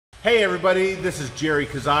Hey everybody, this is Jerry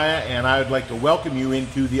Kazaya, and I would like to welcome you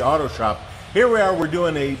into the auto shop. Here we are, we're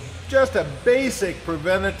doing just a basic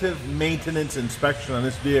preventative maintenance inspection on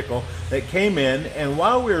this vehicle that came in, and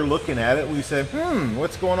while we were looking at it, we said,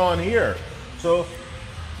 what's going on here? So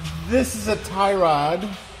this is a tie rod,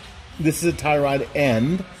 this is a tie rod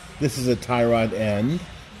end, this is a tie rod end,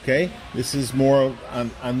 okay? This is more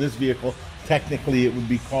on this vehicle. Technically it would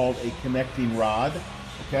be called a connecting rod,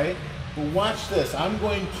 okay? But watch this. I'm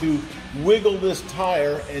going to wiggle this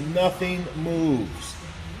tire and nothing moves.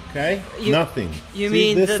 Okay? Nothing. You see,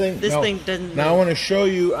 mean this thing doesn't move. Now I want to show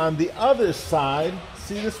you on the other side.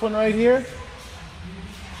 See this one right here?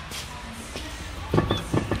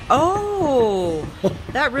 Oh,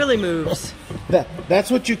 that really moves.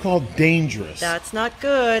 That's what you call dangerous. That's not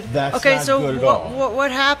good. That's okay, not so good at all.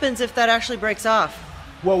 what happens if that actually breaks off?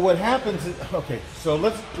 Well, what happens is, okay, so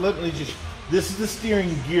let me just, this is the steering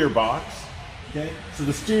gearbox, okay? So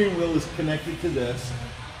the steering wheel is connected to this.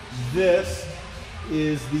 This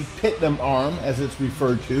is the pitot arm, as it's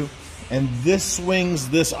referred to, and this swings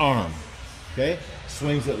this arm, okay?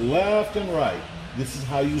 Swings it left and right. This is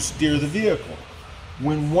how you steer the vehicle.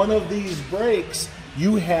 When one of these breaks,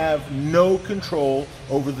 you have no control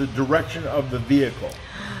over the direction of the vehicle.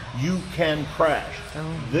 You can crash.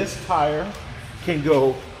 This tire can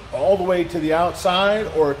go all the way to the outside,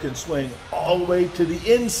 or it can swing all the way to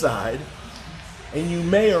the inside, and you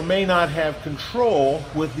may or may not have control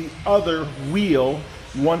with the other wheel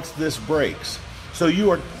once this breaks. So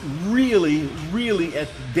you are really, really at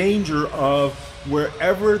the danger of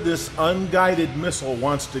wherever this unguided missile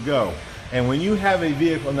wants to go. And when you have a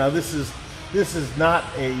vehicle, now this is not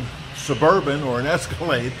a Suburban or an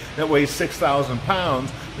Escalade that weighs 6,000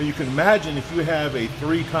 pounds, but you can imagine if you have a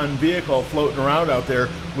 3-ton vehicle floating around out there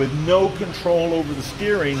with no control over the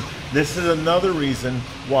steering. This is another reason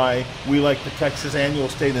why we like the Texas Annual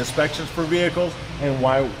State Inspections for vehicles, and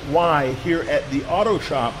why here at the auto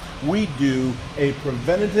shop we do a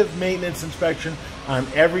preventative maintenance inspection on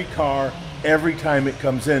every car every time it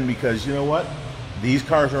comes in, because you know what? These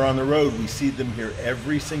cars are on the road. We see them here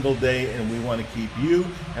every single day, and we want to keep you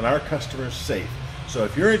and our customers safe. So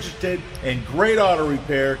if you're interested in great auto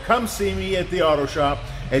repair, come see me at the auto shop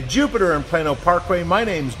at Jupiter and Plano Parkway. My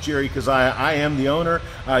name's Jerry Kazaya. I am the owner.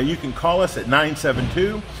 You can call us at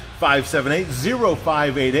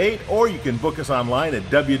 972-578-0588, or you can book us online at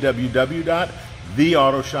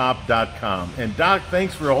www.theautoshop.com. And Doc,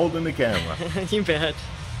 thanks for holding the camera. You bet.